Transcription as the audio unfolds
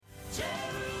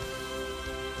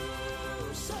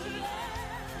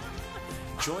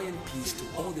Joy and peace to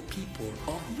all the people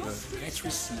of the earth. Let's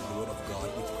receive the word of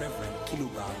God with Reverend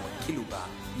Kiluba or Kiluba.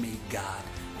 May God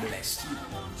bless you.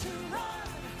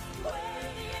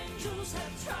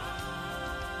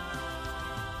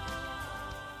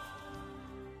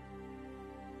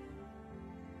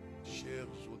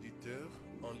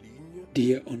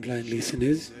 Dear online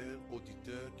listeners,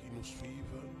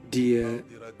 dear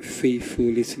faithful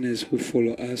listeners who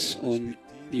follow us on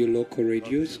your local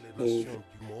radios of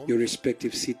your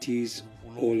respective cities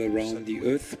all around the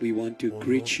earth, we want to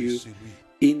greet you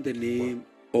in the name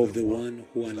of the one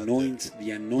who anoints the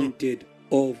anointed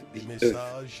of the earth.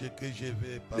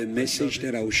 The message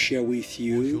that I will share with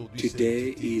you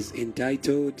today is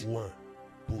entitled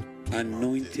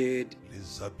Anointed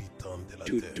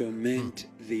to torment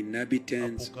the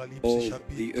inhabitants of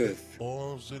the earth.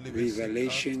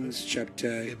 Revelations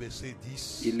chapter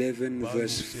 11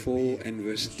 verse 4 and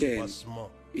verse 10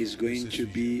 is going to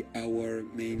be our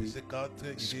main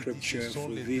scripture for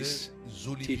this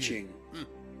teaching.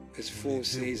 Verse 4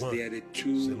 says they are the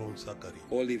two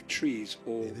olive trees,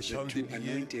 or the two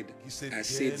anointed, as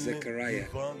said Zechariah,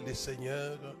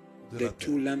 the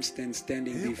two lampstands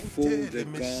standing before the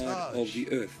God of the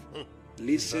earth.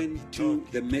 Listen to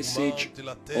the message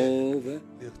of the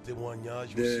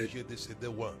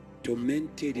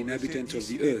tormented inhabitants of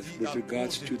the earth with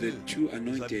regards to the two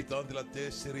anointed.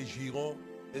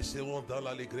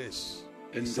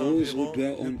 And those who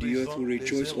dwell on the earth will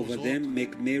rejoice over them,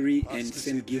 make merry, and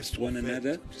send gifts to one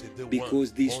another,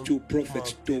 because these two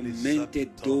prophets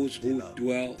tormented those who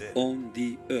dwell on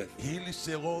the earth.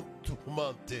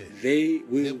 They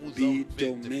will be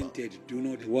tormented, do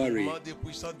not worry.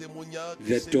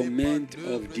 The torment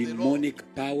of demonic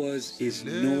powers is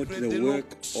not the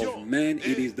work of man,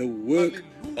 it is the work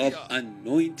of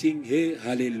anointing. Hey,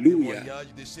 hallelujah.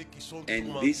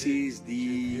 And this is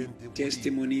the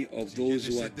testimony of those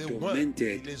who are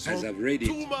tormented, as I've read it.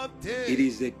 It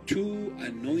is the two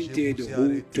anointed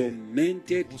who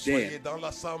tormented them.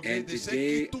 And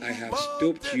today I have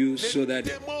stopped you so that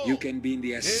you can be in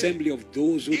the assembly of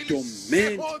those who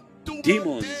torment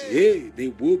demons. Hey, they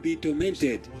will be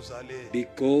tormented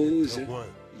because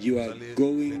you are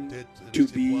going to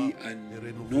be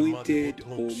anointed,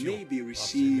 or maybe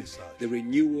receive the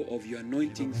renewal of your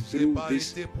anointing through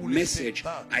this message.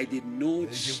 I did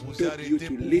not stop you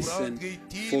to listen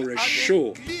for a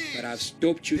show, but I've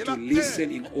stopped you to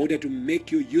listen in order to make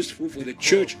you useful for the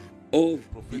church of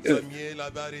the earth.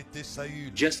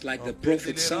 Just like the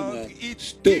prophet Samuel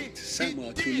stopped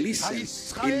Samuel to listen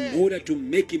in order to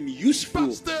make him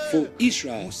useful for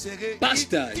Israel.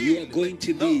 Pastor, you are going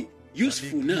to be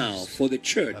useful now for the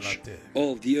church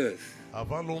of the earth.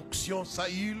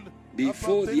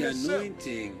 Before the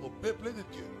anointing,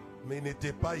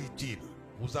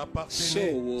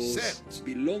 Saul was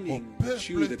belonging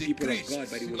to the people of God,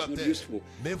 but he was not useful.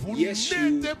 Yes,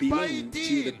 you belong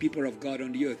to the people of God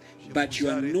on the earth, but you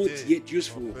are not yet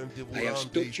useful. I have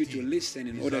stopped you to listen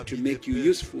in order to make you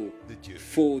useful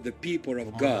for the people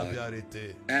of God.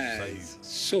 As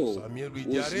Saul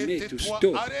was made to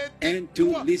stop and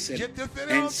to listen,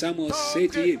 and Samuel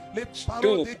said to him,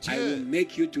 "Stop, I will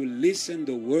make you to listen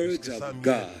the words of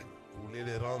God."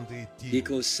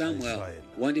 Because Samuel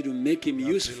wanted to make him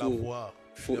useful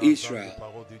for Israel.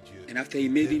 And after he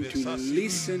made him to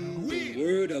listen the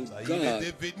word of God,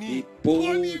 he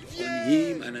poured on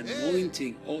him an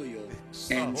anointing oil,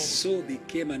 and so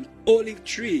became an olive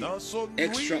tree,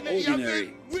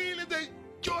 extraordinary.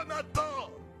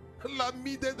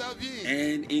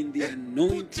 And in the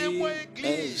anointing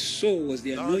of Saul was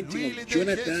the anointing of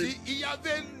Jonathan,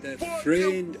 the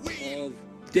friend of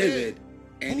David.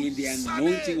 And in the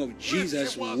anointing of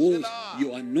Jesus was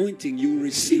your anointing. You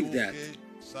receive that.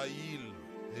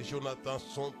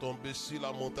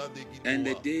 And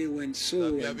the day when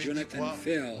Saul and Jonathan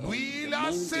fell on the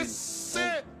mountain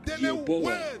of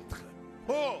Gilboa,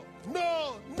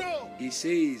 he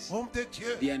says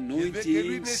the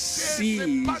anointing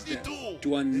ceased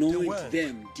to anoint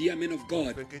them. Dear men of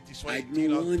God, I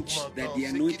don't want that the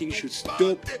anointing should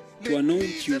stop to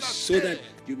anoint you so that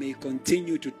you may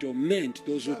continue to torment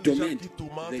those who torment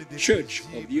the church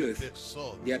of the earth.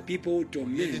 There are people who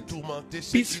torment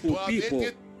peaceful people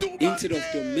instead of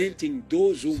tormenting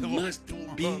those who must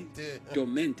be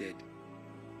tormented.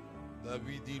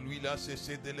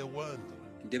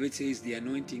 David says the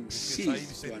anointing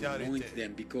ceased to anoint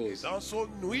them because Saul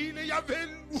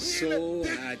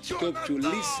had stopped to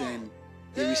listen.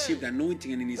 He received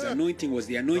anointing, and in his anointing was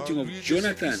the anointing of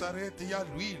Jonathan.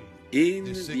 In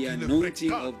the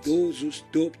anointing of those who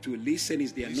stop to listen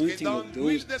is the anointing of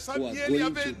those who are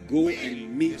going to go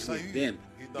and meet with them.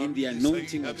 In the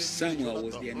anointing of Samuel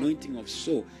was the anointing of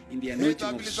Saul. In the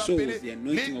anointing of Saul was the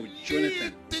anointing of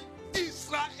Jonathan.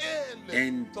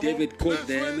 And David called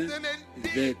them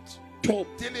the top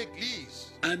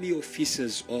army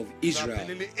officers of Israel.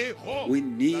 We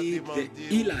need the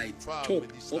elite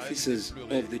top officers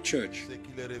of the church.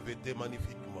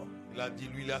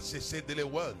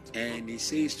 And he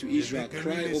says to Israel,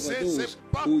 cry over those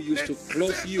who used to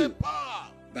clothe you,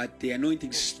 but the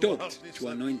anointing stopped to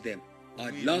anoint them.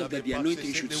 I'd love that the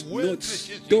anointing should not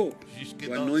stop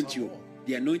to anoint you.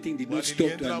 The anointing did not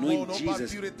stop to anoint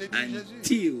Jesus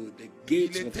until the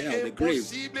gates of hell, the grave.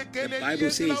 The Bible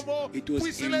says it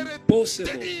was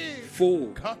impossible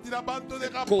for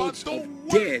the cords of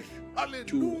death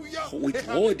to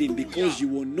withhold him, because you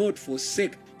will not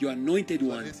forsake your anointed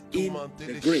ones in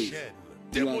the grave.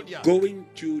 You are going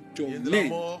to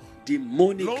torment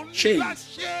demonic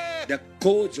chains. The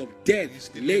cords of death,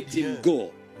 let him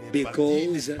go,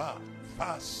 because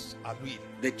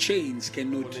the chains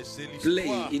cannot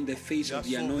play in the face of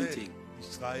the anointing.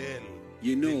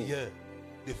 You know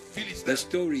the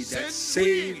story that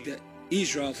saved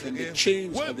Israel from the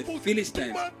chains of the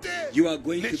Philistines. You are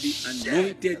going to be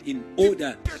anointed in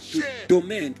order to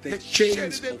torment the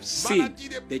chains of sin,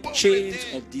 the chains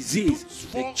of disease,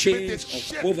 the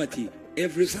chains of poverty,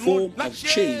 every form of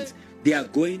chains. They are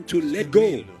going to let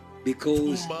go,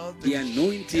 because the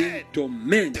anointing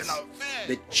torments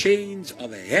the chains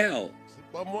of hell.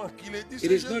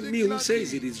 It is not me who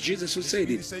says it, it's Jesus who said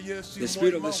it. The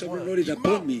Spirit of the Sovereign Lord is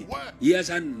upon me. He has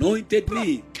anointed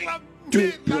me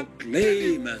to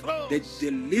proclaim the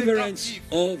deliverance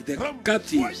of the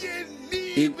captives,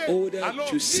 in order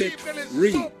to set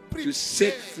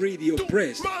free the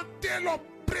oppressed,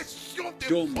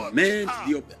 torment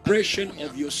the oppression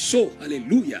of your soul.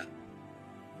 Hallelujah.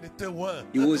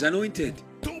 He was anointed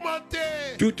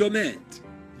to torment.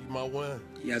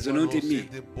 He has anointed me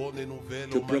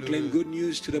to proclaim good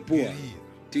news to the poor,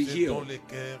 to heal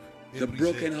the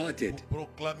brokenhearted,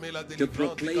 to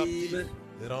proclaim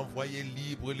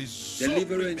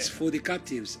deliverance for the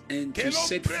captives, and to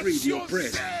set free the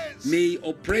oppressed. May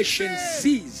oppression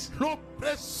cease.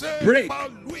 Break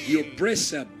the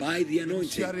oppressor by the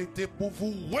anointing.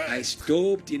 I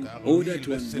stopped in order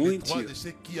to anoint you,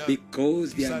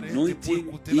 because the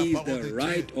anointing is the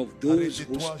right of those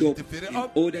who stop in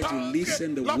order to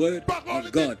listen the word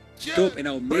of God. Stop, and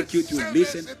I'll make you to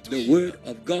listen the word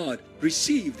of God.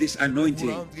 Receive this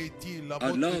anointing.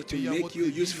 I'd love to make you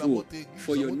useful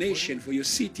for your nation, for your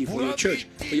city, for your church,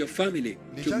 for your family,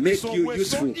 to make you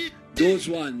useful. Those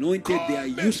who are anointed, they are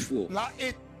useful,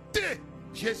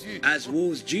 as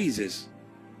was Jesus.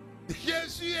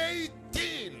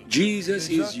 Jesus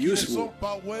is useful.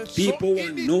 People who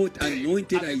are not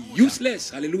anointed are useless.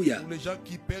 Hallelujah.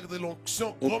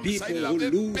 Or people who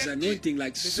lose anointing,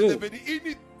 like Saul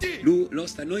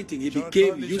lost anointing, he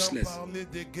became useless.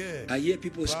 I hear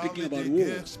people speaking about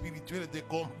war,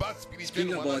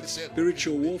 speaking about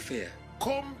spiritual warfare.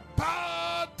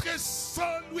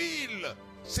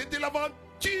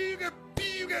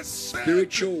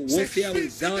 Spiritual warfare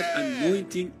without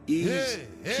anointing is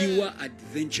pure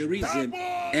adventurism,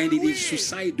 and it is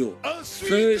suicidal.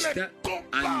 First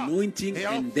anointing,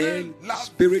 and then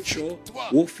spiritual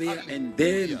warfare, and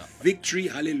then victory.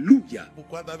 Hallelujah.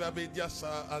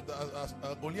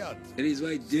 That is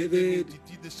why David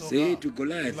said to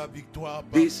Goliath,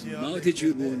 this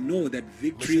multitude will know that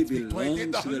victory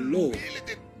belongs to the Lord.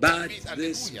 But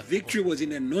this victory was in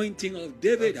the anointing of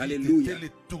David. Hallelujah.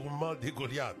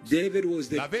 David was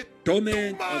the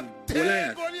torment of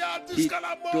Goliath. He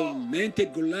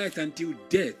tormented Goliath until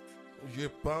death.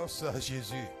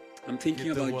 I'm thinking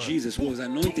about Jesus, who was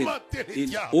anointed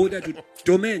in order to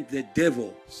torment the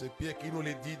devil.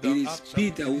 It is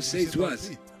Peter who says to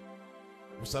us,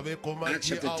 Acts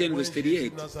chapter 10 verse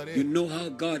 38, you know how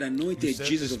God anointed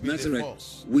Jesus of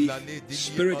Nazareth with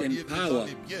spirit and power.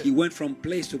 He went from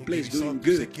place to place doing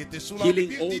good,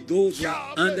 healing all those who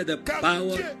are under the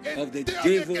power of the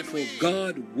devil, for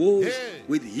God was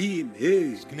with him.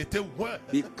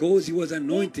 Because he was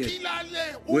anointed,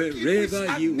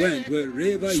 wherever he went,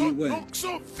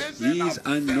 his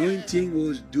anointing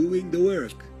was doing the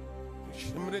work.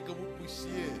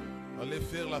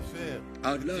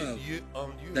 I'd love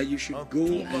that you should go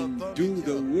and do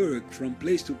the work from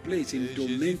place to place in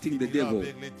tormenting the devil.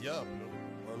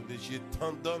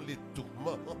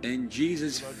 And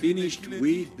Jesus finished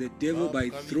with the devil by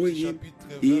throwing him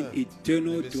in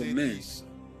eternal torment.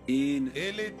 in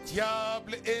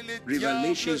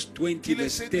Revelations 20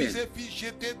 verse 10.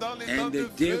 And the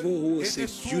devil who was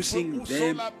seducing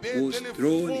them was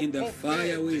thrown in the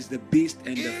fire with the beast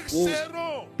and the false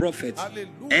prophets,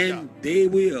 and they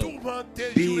will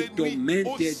be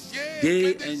tormented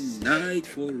day and night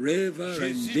forever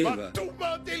and ever.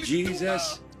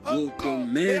 Jesus will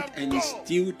torment, and he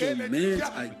still torments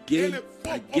again.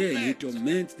 He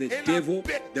torments the devil,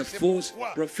 the false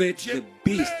prophet, the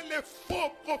beast.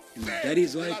 And that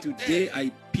is why today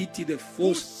I pity the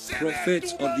false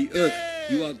prophets of the earth.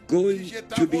 You are going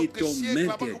to be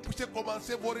tormented.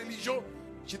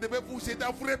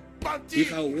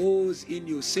 If I was in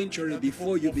your sanctuary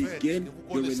before you began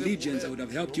your religions, I would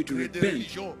have helped you to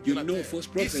repent. You know false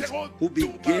prophets who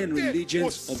began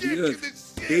religions of the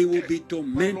earth. They will be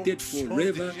tormented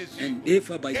forever and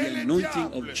ever by the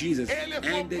anointing of Jesus.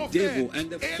 And the devil and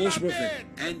the false prophet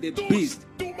and the beast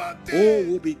all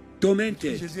will be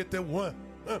tormented.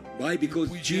 Why? Because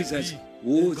Jesus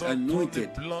was anointed.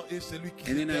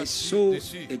 And then I saw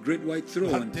a great white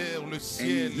throne,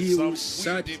 and he who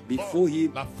sat before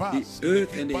him, the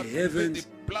earth and the heavens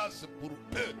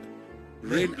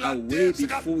ran away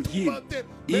before him.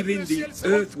 Even the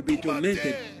earth will be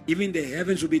tormented, even the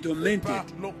heavens will be tormented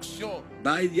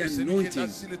by the anointing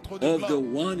of the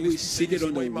one who is seated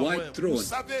on the white throne.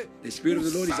 The Spirit of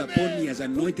the Lord is upon me, has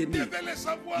anointed me.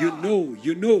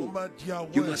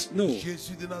 You must know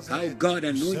how God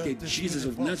anointed Jesus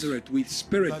of Nazareth with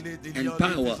spirit and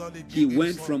power. He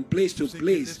went from place to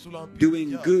place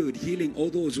doing good, healing all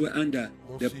those who were under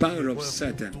the power of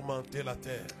Satan.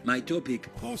 My topic,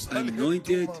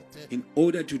 anointed in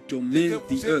order to torment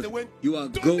the earth. You are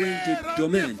going to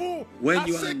torment. When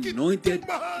you are anointed,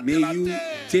 may you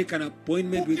take an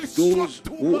appointment with those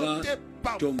who are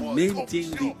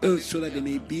tormenting the earth so that they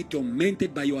may be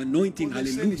tormented by your anointing.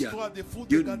 Hallelujah.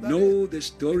 You know the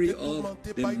story of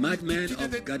the madman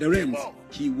of Gadarenes.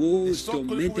 He was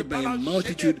tormented by a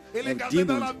multitude of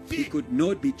demons. He could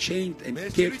not be chained and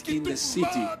kept in the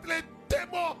city.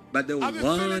 But the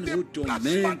one who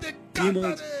tormented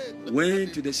demons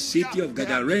went to the city of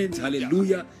Gadarenes.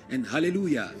 Hallelujah and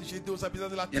hallelujah.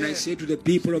 And I say to the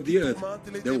people of the earth,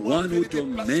 the one who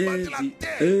torments the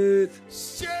earth,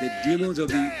 the demons of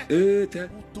the earth,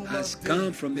 has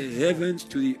come from the heavens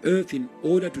to the earth in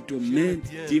order to torment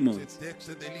demons.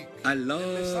 I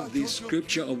love the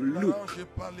scripture of Luke.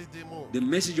 The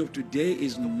message of today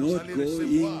is not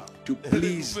going to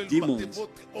please demons,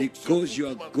 because you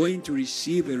are going to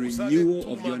receive a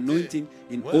renewal of your anointing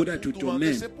in order to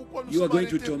torment. You are going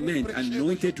to torment,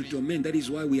 anointed to torment. That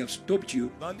is why we have stopped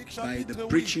you by the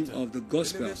preaching of the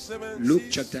gospel. Luke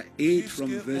chapter 8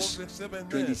 from verse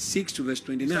 26 to verse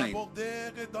 29.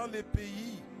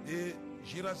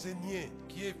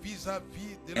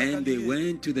 And they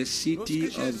went to the city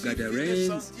of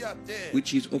Gadarenes,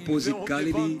 which is opposite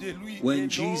Galilee. When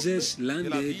Jesus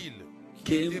landed,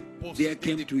 there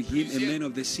came to him a man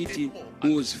of the city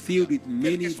who was filled with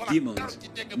many demons.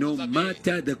 No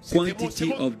matter the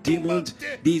quantity of demons,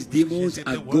 these demons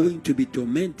are going to be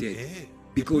tormented,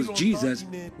 because Jesus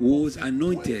was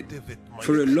anointed.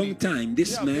 For a long time,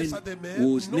 this man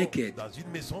was naked,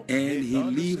 and he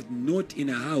lived not in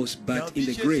a house but in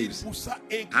the graves.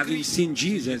 Having seen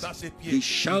Jesus, he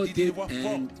shouted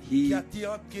and he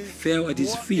fell at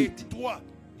his feet.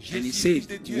 And he said,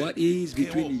 "What is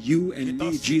between you and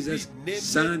me, Jesus,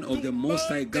 Son of the Most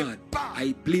High God?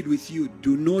 I plead with you,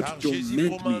 do not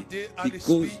torment me."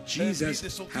 Because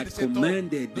Jesus had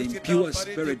commanded the impure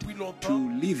spirit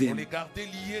to leave him.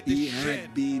 He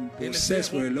had been possessed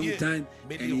for a long time,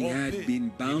 and he had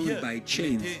been bound by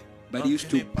chains, but he used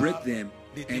to break them.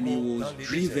 And he was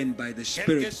driven by the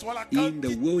Spirit in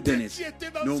the wilderness.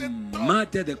 No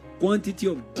matter the quantity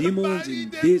of demons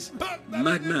in this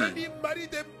madman,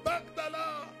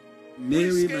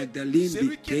 Mary Magdalene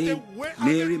became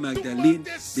Mary Magdalene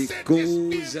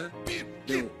because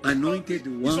the anointed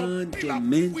one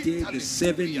tormented the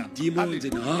 7 demons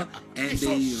in her, and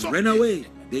they ran away.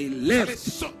 They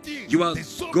left. You are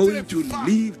going to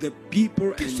leave the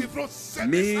people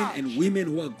and men and women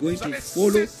who are going to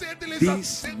follow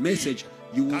this message.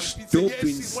 You will stop to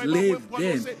enslave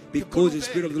them, because the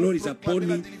Spirit of the Lord is upon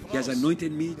me. He has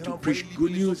anointed me to preach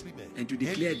good news and to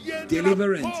declare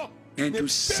deliverance and to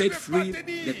set free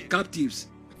the captives.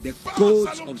 The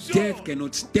cords of death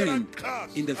cannot stand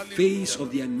in the face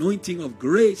of the anointing of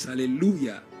grace.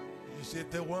 Hallelujah.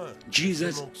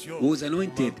 Jesus was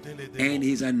anointed, and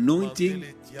his anointing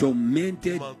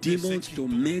tormented demons,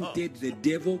 tormented the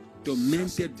devil,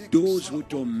 tormented those who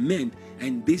torment.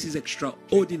 And this is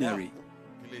extraordinary.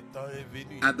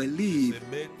 I believe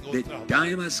the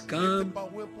time has come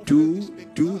to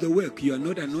do the work. You are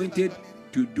not anointed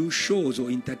to do shows or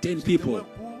entertain people.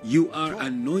 You are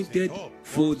anointed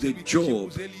for the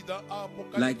job.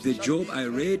 Like the job I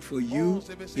read for you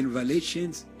in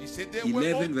Revelations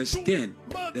 11 verse 10.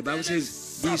 The Bible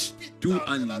says, these two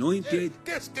anointed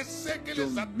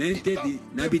tormented the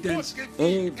inhabitants of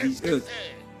the earth.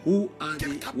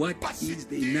 What is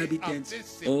the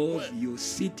inhabitants of your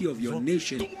city, of your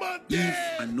nation,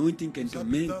 if anointing can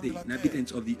torment the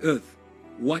inhabitants of the earth?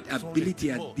 What ability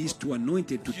are these two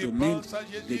anointed to torment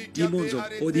the demons of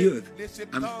all the earth?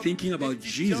 I'm thinking about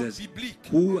Jesus,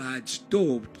 who had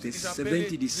stopped the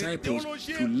 70 disciples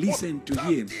to listen to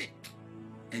him.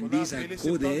 And these I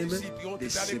call them the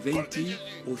 70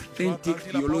 authentic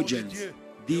theologians.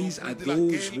 These are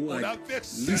those who had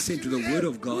listened to the word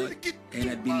of God and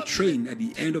had been trained. At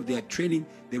the end of their training,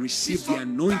 they received the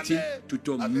anointing to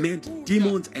torment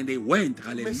demons, and they went.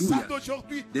 Hallelujah.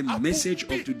 The message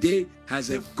of today has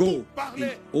a goal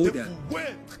in order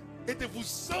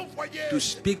to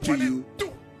speak to you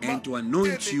and to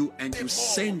anoint you and to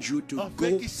send you to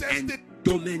go and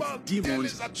torment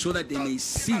demons so that they may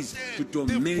cease to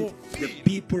torment the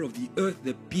people of the earth,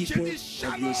 the people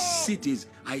of your cities.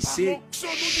 I say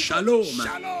shalom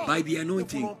by the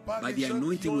anointing. By the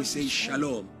anointing we say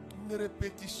shalom.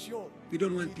 We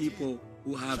don't want people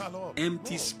who have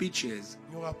empty speeches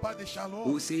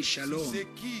who say shalom.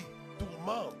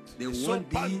 There won't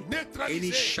be any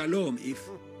shalom if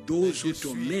those who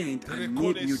torment are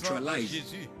not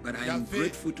neutralized. But I am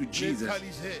grateful to Jesus,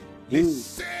 who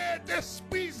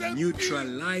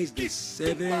neutralized the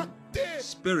 7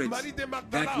 spirits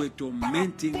that were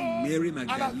tormenting Mary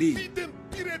Magdalene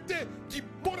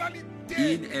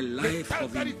in a life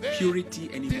of impurity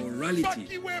and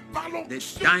immorality. The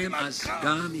time has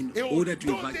come in order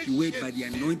to evacuate by the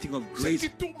anointing of grace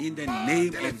in the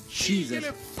name of Jesus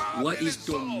what is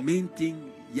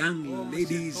tormenting young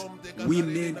ladies,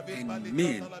 women, and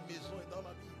men.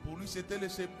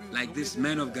 Like this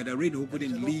man of Gadarene who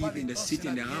couldn't live in the city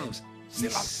and the house. He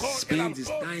spends his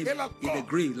time in the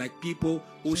grave, like people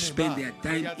who spend their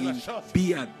time in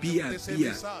beer.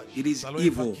 It is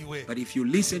evil. But if you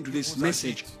listen to this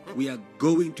message, we are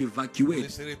going to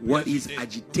evacuate what is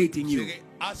agitating you.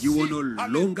 You will no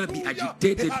longer be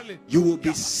agitated. You will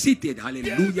be seated.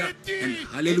 Hallelujah and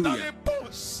hallelujah.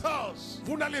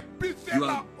 You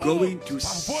are going to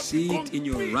sit in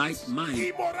your right mind.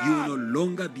 You will no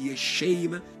longer be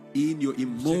ashamed in your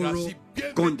immoral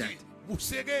conduct.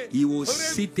 He was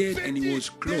seated and he was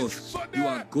clothed. You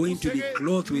are going to be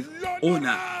clothed with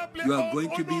honor. You are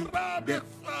going to be the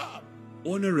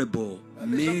honorable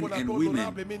men and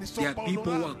women. There are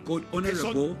people who are called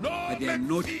honorable, but they are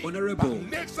not honorable.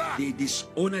 They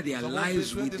dishonor their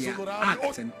lives with their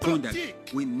acts and conduct.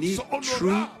 We need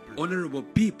true honorable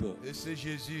people.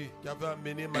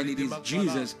 And it is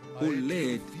Jesus who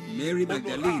led Mary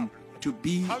Magdalene to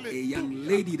be a young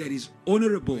lady that is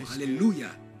honorable.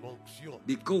 Hallelujah.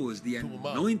 Because the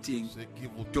anointing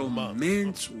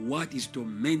torments what is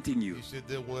tormenting you.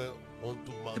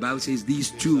 The Bible says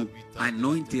these two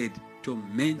anointed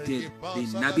tormented the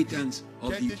inhabitants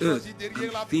of the earth.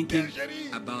 I'm thinking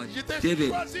about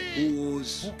David, who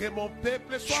was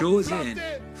chosen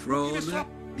from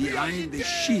behind the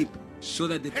sheep so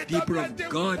that the people of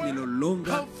God may no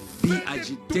longer be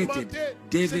agitated.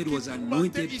 David was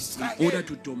anointed in order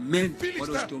to torment what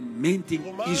was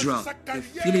tormenting Israel, the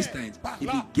Philistines. He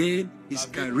began his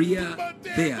career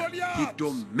there. He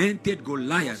tormented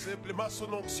Goliath.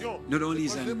 Not only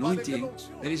his anointing,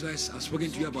 that is why I've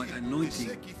spoken to you about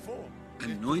anointing.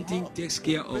 Anointing takes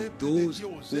care of those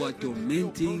who are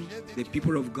tormenting the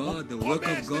people of God, the work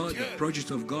of God, the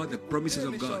projects of God, the promises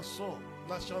of God.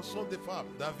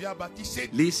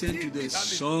 Listen to the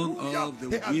song of the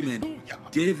women.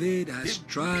 David has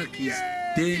struck his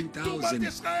 10,000.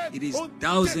 It is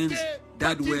thousands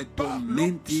that were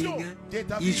tormenting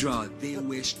Israel. They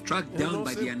were struck down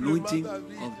by the anointing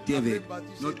of David.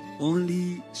 Not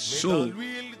only so,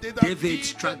 David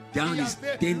struck down his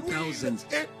 10,000s,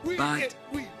 but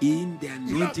in the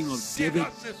anointing of David,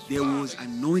 there was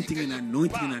anointing and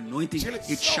anointing and anointing.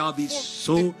 It shall be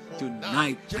so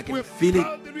tonight. I can feel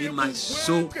it in my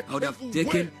soul. I would have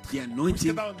taken the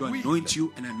anointing to anoint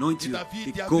you and anoint you,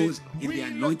 because in the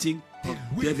anointing of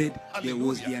David, there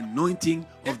was the anointing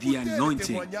of the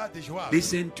anointing.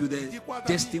 Listen to the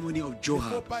testimony of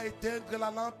Joab.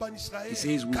 He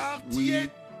says, we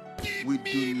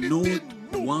do not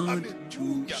want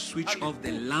to switch off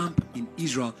the lamp in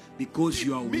Israel because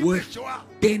you are worth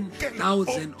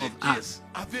 10,000 of us.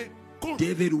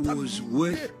 David was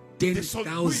worth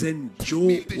 10,000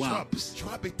 Joabs.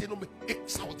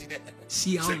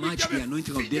 See how much the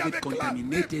anointing of David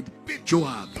contaminated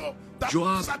Joab.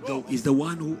 Joab, though, is the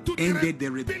one who ended the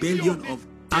rebellion of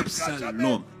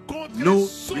Absalom. No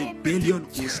rebellion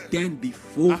will stand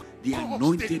before the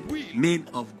anointed men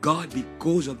of God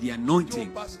because of the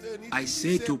anointing. I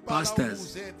say to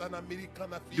pastors,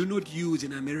 do not use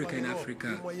in America and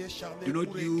Africa, do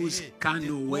not use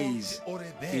carnal ways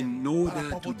in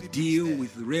order to deal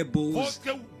with rebels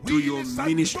to your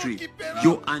ministry.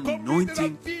 Your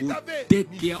anointing will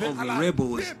take care of the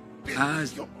rebels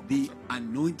as the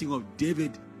anointing of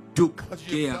David took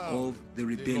care of the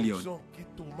rebellion.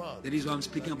 That is what I'm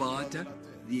speaking about.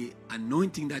 The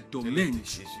anointing that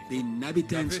torments the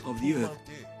inhabitants of the earth.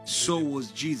 So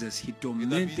was Jesus. He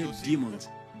tormented demons.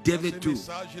 David too.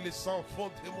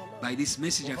 By this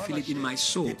message, I feel it in my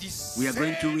soul. We are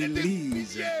going to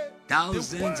release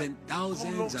thousands and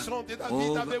thousands of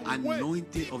the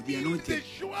anointed,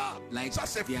 like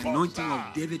the anointing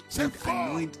of David could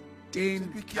anoint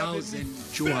 10,000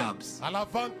 Joabs.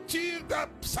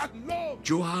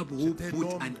 Joab, who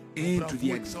put an end to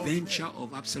the adventure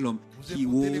of Absalom, he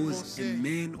was a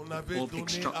man of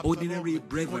extraordinary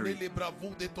bravery.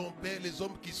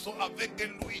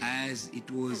 As it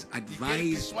was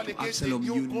advised to Absalom,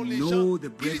 you know the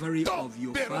bravery of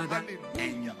your father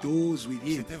and those with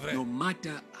him. No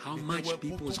matter how much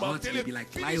people's hearts may be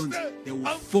like lions, they will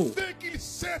fall.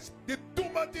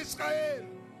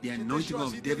 The anointing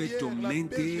of David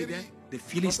tormented the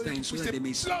Philistines so that they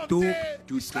may stop to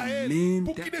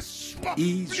torment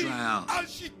Israel.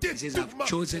 He says, I've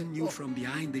chosen you from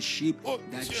behind the sheep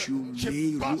that you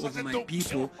may rule over my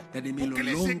people, that they may no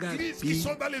longer be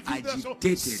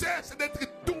agitated.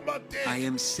 I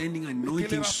am sending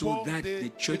anointing so that the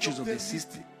churches of the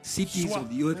cities of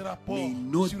the earth may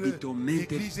not be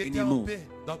tormented anymore.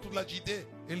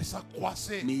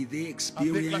 May they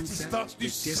experience the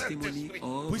testimony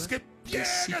of the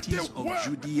cities of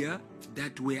Judea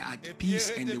that were at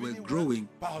peace and they were growing,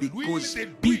 because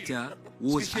Peter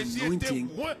was anointing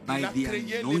by the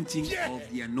anointing of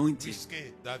the anointing.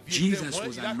 Jesus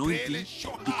was anointing.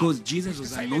 Because Jesus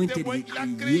was anointed, he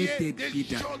created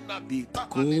Peter.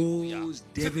 Because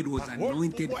David was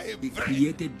anointed, he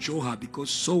created Joab. Because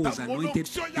Saul was anointed,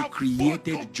 he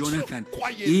created Jonathan.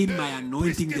 In my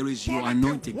anointing there is your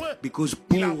anointing. Because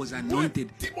Paul was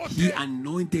anointed, he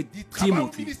anointed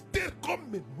Timothy.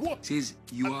 Says,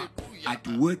 you are at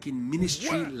work in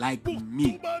ministry like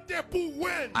me,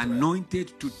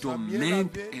 anointed to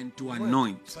torment and to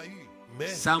anoint.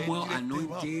 Samuel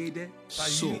anointed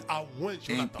Saul,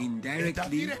 and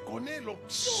indirectly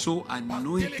Saul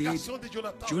anointed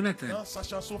Jonathan.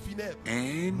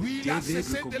 And David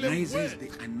recognizes the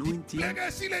anointing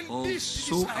of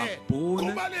Saul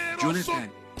upon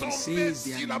Jonathan. He says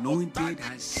the anointed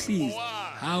has ceased.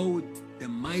 How the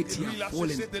mighty have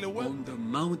fallen on the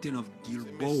mountain of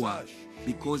Gilboa,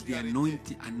 because the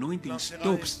anointing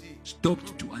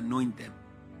stopped to anoint them.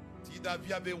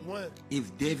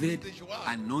 If David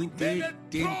anointed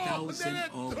 10,000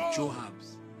 of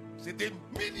Joabs,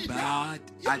 but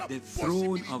at the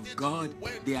throne of God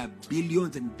there are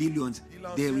billions and billions,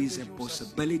 there is a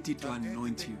possibility to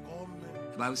anoint you.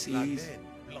 The Bible says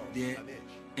the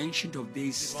Ancient of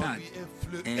Days sat,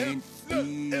 and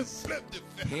his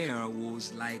hair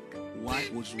was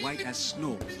white as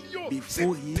snow.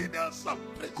 Before him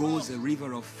goes a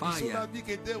river of fire.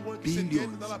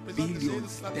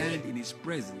 Billions stand in his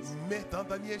presence.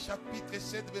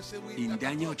 In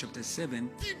Daniel chapter 7,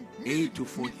 8 to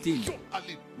 14,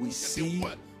 we see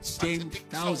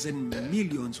 10,000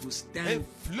 millions who stand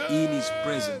in his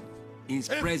presence. In his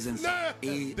presence,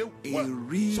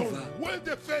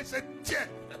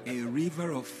 a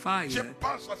river of fire is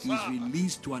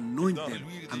released to anoint them.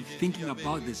 I'm thinking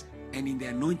about this. And in the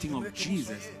anointing of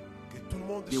Jesus,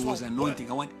 there was anointing.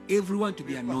 I want everyone to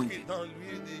be anointed.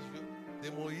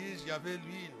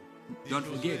 Don't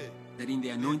forget that in the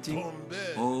anointing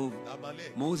of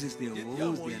Moses, there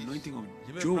was the anointing of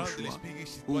Joshua,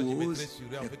 who was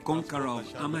the conqueror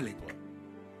of Amalek.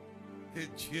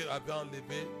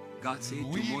 God said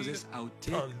to Moses, I'll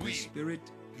take the Spirit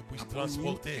upon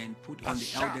you and put on the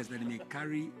elders that they may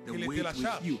carry the weight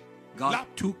with you. God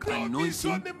took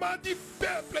anointing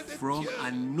from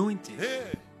anointing.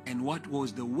 And what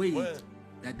was the weight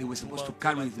that they were supposed to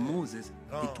carry with Moses?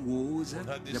 It was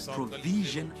the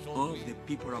provision of the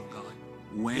people of God.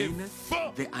 When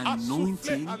the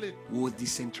anointing was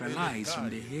decentralized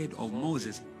from the head of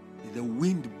Moses, the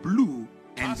wind blew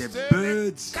and the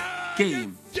birds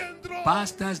came.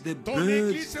 Pastors, the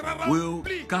birds will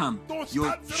come.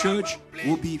 Your church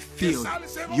will be filled.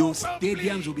 Your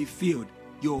stadiums will be filled.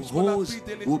 your hose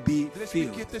will be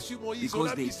filled.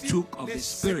 Because they took of the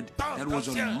spirit that was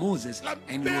on Moses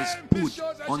and was put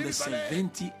on the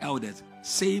 70 elders.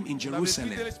 Same in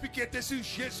Jerusalem.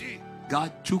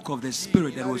 God took of the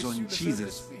spirit that was on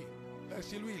Jesus.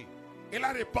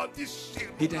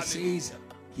 Peter says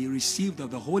he received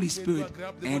of the Holy Spirit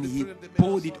and he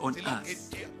poured it on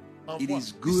us. It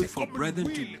is good for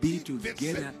brethren to be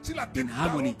together in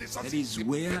harmony. That is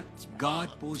where God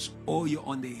pours oil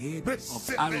on the head of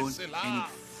Aaron and it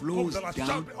flows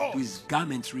down to his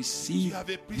garments. Receive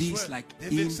this like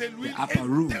in the upper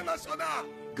room.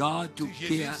 God took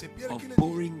care of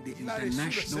pouring the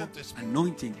international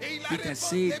anointing. Peter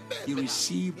said he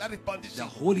received the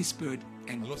Holy Spirit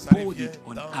and poured it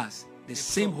on us. The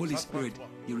same Holy Spirit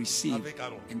he received,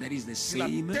 and that is the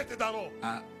same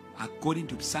according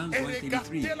to Psalms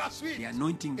 133, the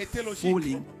anointing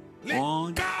falling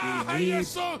on the head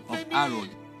of Aaron.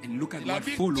 And look at what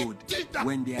followed.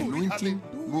 When the anointing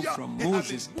moved from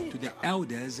Moses to the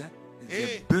elders,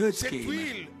 the birds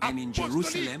came, and in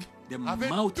Jerusalem the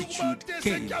multitude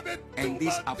came, and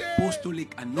this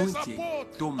apostolic anointing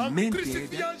tormented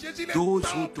those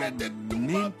who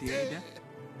tormented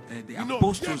the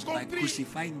apostles by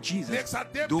crucifying Jesus.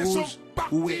 Those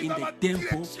who were in the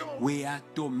temple were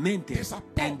tormented,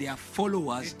 and their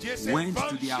followers went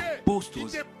to the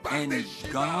apostles, and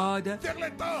God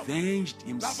avenged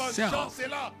himself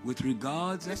with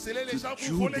regards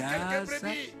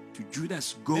to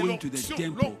Judas going to the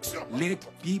temple. Let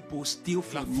people steal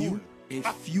from you a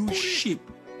few sheep,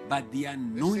 but the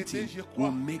anointing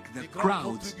will make the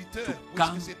crowds to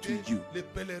come to you.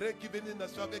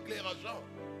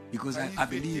 Because I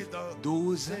believe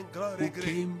those who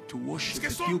came to worship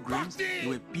the pilgrims, they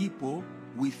were people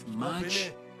with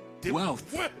much wealth.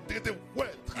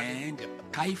 And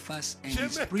Caiaphas and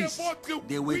his priests,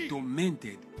 they were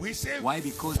tormented. Why?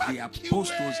 Because the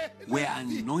apostles were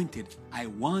anointed. I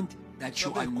want that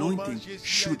your anointing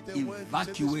should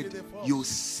evacuate your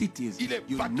cities.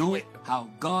 You know how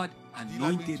God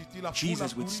anointed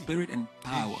Jesus with spirit and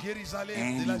power,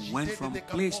 and he went from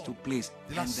place to place,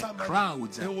 and the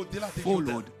crowds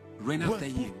followed, ran after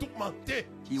him.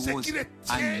 He was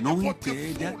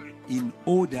anointed in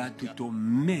order to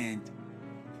torment.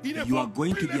 You are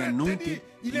going to be anointed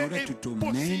in order to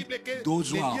torment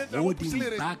those who are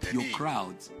holding back your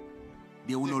crowds.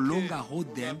 They will no longer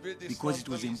hold them, because it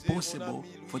was impossible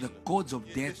for the cords of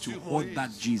death to hold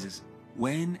back Jesus.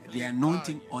 When the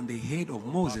anointing on the head of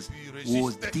Moses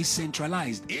was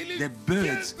decentralized, the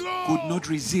birds could not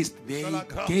resist. They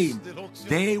came.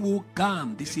 They will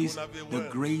come. This is the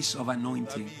grace of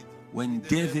anointing. When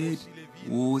David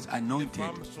was anointed,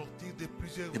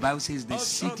 the Bible says the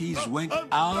cities went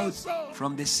out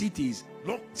from the cities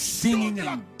singing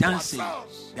and dancing.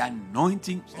 The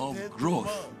anointing of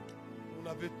growth.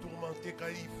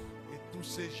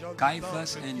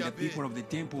 Caiaphas and the people of the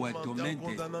temple were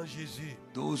tormented.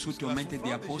 Those who tormented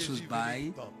the apostles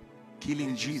by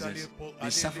killing Jesus. The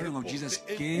suffering of Jesus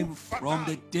came from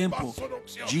the temple.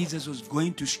 Jesus was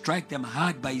going to strike them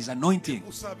hard by his anointing.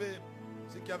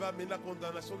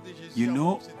 You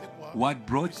know what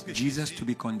brought Jesus to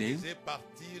be condemned?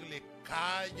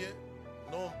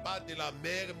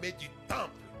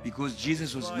 Because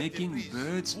Jesus was making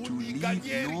birds to leave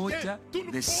not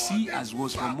the sea as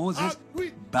was for Moses,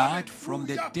 but from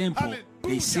the temple.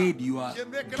 They said, you are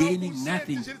gaining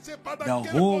nothing. The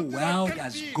whole world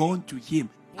has gone to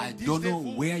him. I don't know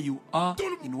where you are,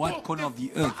 in what corner of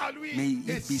the earth. May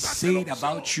it be said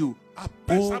about you,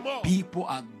 all people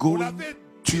are going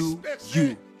to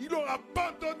you.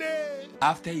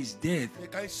 After his death,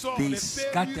 they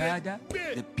scattered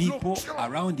the people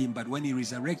around him, but when he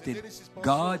resurrected,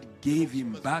 God gave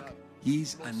him back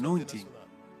his anointing.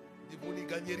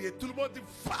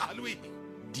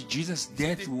 Jesus'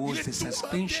 death was the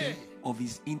suspension of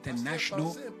his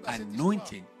international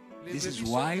anointing. This is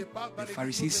why the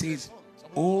Pharisee says,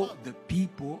 all the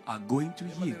people are going to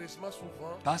him.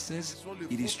 Pastors,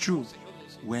 it is true.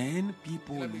 When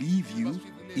people leave you,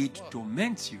 it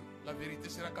torments you.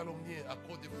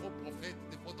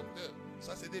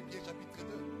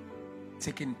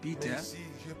 2 Peter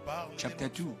chapter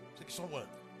 2.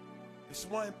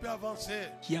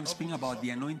 Here I'm speaking about the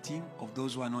anointing of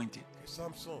those who are anointed.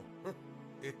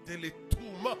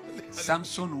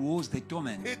 Samson was the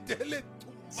torment.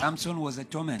 Samson was a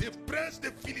torment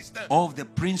of the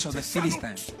prince of the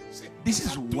Philistines. This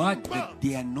is what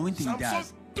the anointing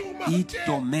does. It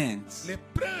torments.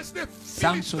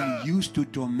 Samson used to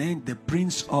torment the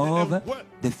prince of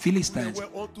the Philistines.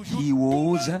 He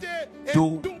was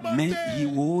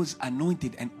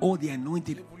anointed, and all the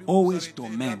anointed always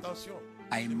torment.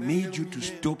 I made you to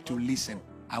stop to listen.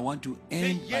 I want to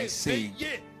end by saying,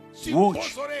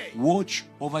 watch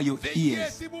over your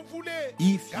ears.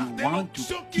 If you want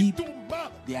to keep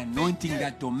the anointing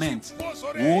that torments,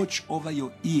 watch over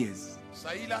your ears.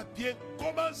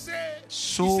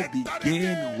 So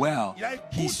began well.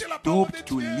 He stopped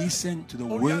to listen to the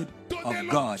word of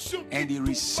God, and he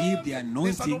received the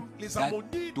anointing that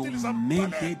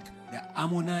tormented the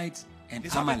Ammonites and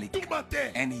Amalek,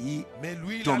 and he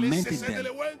tormented them.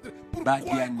 But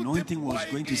the anointing was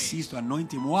going to cease to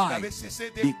anoint him. Why?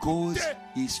 Because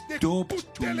he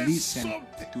stopped to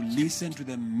listen to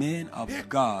the men of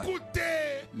God.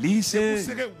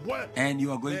 Listen, and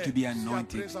you are going to be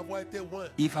anointed.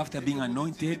 If after being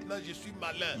anointed,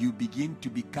 you begin to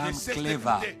become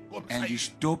clever and you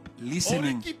stop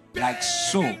listening like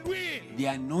so, the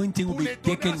anointing will be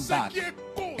taken back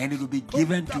and it will be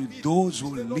given to those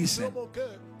who listen.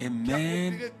 A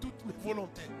man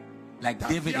like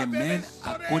David, a man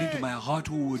according to my heart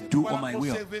who would do all my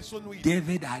will.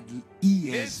 David had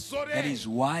ears. That is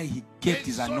why he kept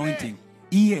his anointing.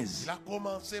 Ears.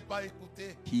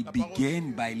 He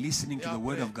began by listening to the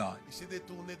word of God.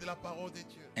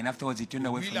 And afterwards he turned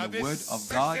away from the word of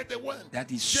God. That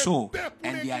is so.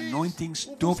 And the anointing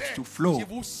stopped to flow.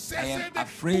 I am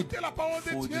afraid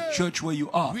for the church where you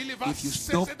are. If you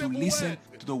stop to listen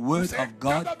to the word of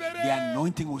God, the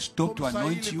anointing will stop to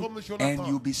anoint you and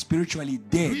you'll be spiritually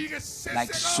dead.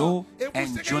 Like Saul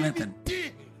and Jonathan.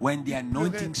 When the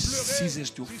anointing ceases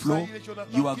to flow,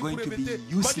 you are going to be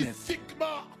useless.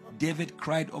 David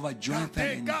cried over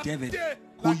Jonathan and David,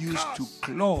 who used to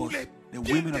clothe the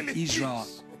women of Israel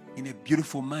in a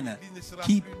beautiful manner.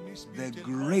 Keep the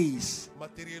grace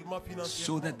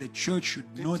so that the church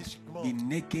should not be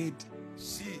naked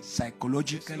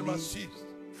psychologically,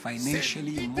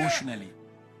 financially, emotionally.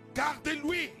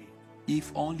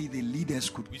 If only the leaders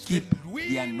could keep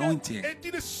the anointing.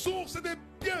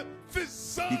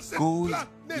 Because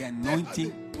the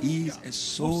anointing is a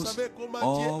source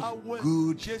of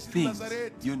good things.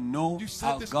 You know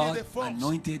how God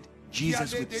anointed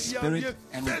Jesus with spirit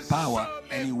and with power,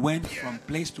 and he went from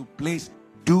place to place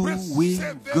doing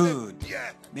good.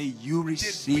 May you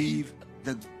receive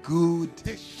the good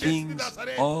things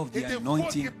of the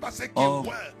anointing of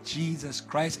Jesus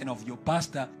Christ and of your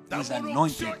pastor who is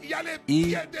anointed.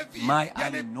 In my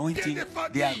anointing,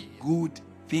 there are good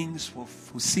things for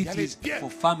cities, for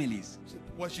families.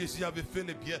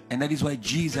 And that is why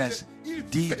Jesus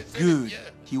did good.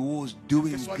 He was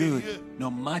doing good no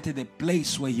matter the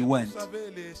place where he went.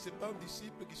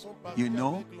 You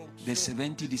know, the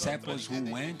 70 disciples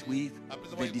who went with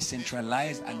the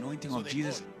decentralized anointing of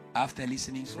Jesus, after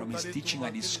listening from his teaching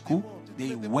at his school,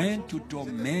 they went to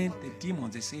torment the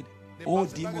demons. They said, all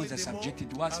demons are subjected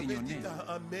to us in your name.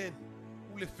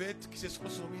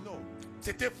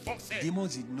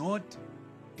 Demons did not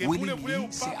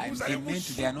willingly say amen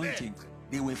to the anointing.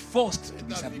 They were forced to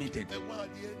be submitted.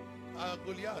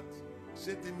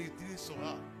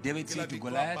 David said to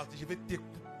Goliath,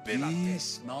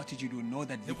 this multitude will know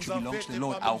that victory belongs to the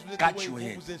Lord. I'll cut your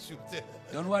head.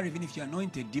 Don't worry, even if you're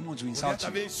anointed, demons will insult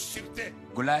you.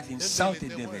 Goliath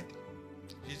insulted David.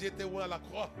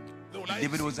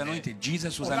 David was anointed.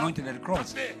 Jesus was anointed at the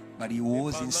cross. But he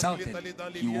was insulted.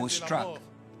 He was struck.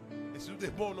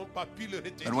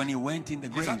 But when he went in the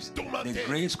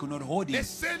graves could not hold him.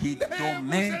 He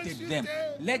tormented them.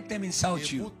 Let them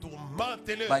insult you,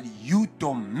 but you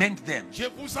torment them.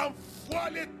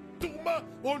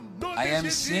 I am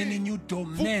sending you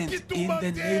torment in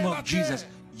the name of Jesus.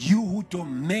 You who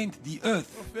torment the earth,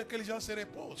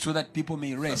 so that people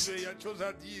may rest.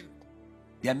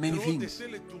 There are many things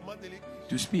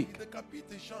to speak.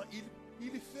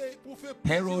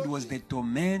 Herod was the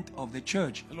torment of the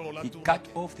church. He cut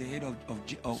off the head of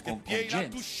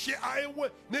James.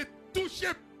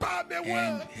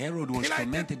 And Herod was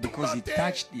tormented because he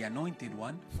touched the anointed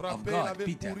one of God,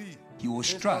 Peter. He was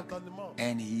struck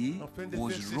and he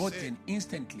was rotten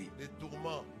instantly.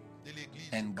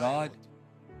 And God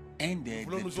ended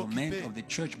the torment of the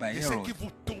church by Herod.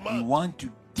 We want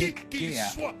to take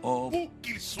care of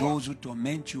those who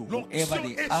torment you, whoever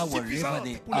they are, wherever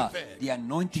they are. The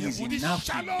anointing is enough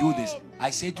to do this.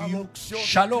 I say to you,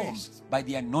 shalom by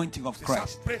the anointing of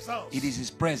Christ. It is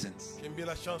his presence.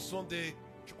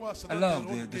 I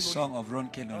love the song of Ron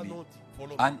Kennedy,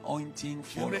 anointing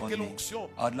fall on me.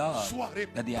 I love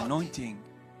that the anointing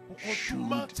should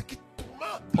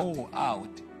pour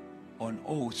out on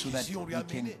all so that he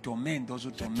can torment those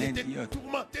who torment the earth.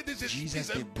 Jesus,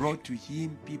 they brought to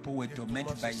him people who were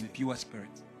tormented by impure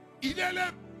spirits.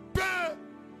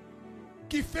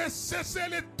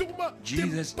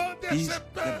 Jesus is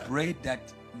the bread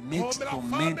that makes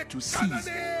torment to cease.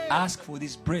 Ask for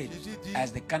this bread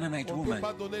as the Canaanite woman.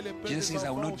 Jesus says, I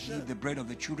will not give the bread of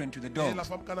the children to the dogs.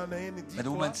 But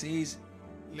the woman says,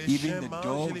 even the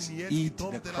dogs eat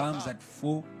the crumbs that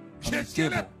fall from the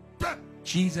table.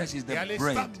 Jesus is the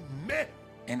bread.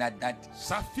 And at that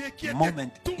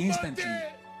moment, instantly,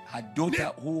 her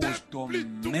daughter who was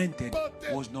tormented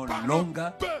was no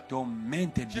longer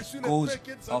tormented because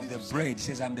of the bread. He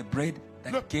says, I'm the bread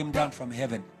that came down from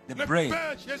heaven. The bread,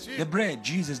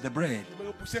 Jesus, the bread.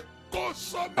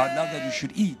 I love that you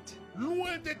should eat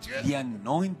the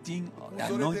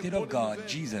anointed of God,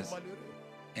 Jesus.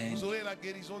 And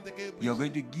you're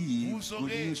going to give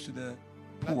good news to the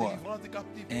poor,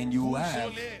 and you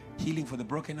have healing for the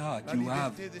broken heart. You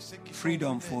have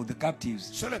freedom for the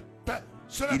captives.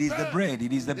 It is the bread.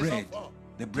 It is the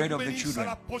bread of the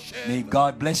children. May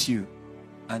God bless you.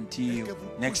 Until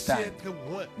next time,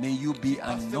 may you be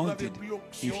anointed.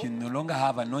 If you no longer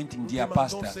have anointing, dear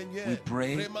pastor, we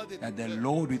pray that the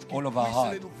Lord with all of our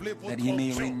heart, that He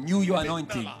may renew your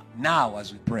anointing now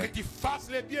as we pray,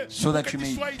 so that you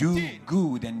may do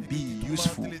good and be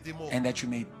useful, and that you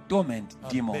may torment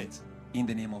demons in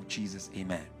the name of Jesus.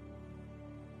 Amen.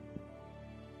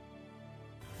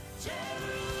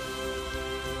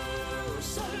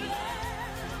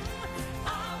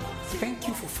 Thank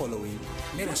you for following.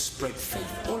 Let us spread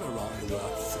faith all around the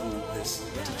world through this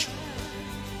teaching.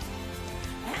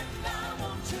 And I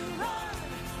want to run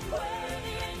where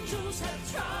the angels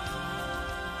have tried.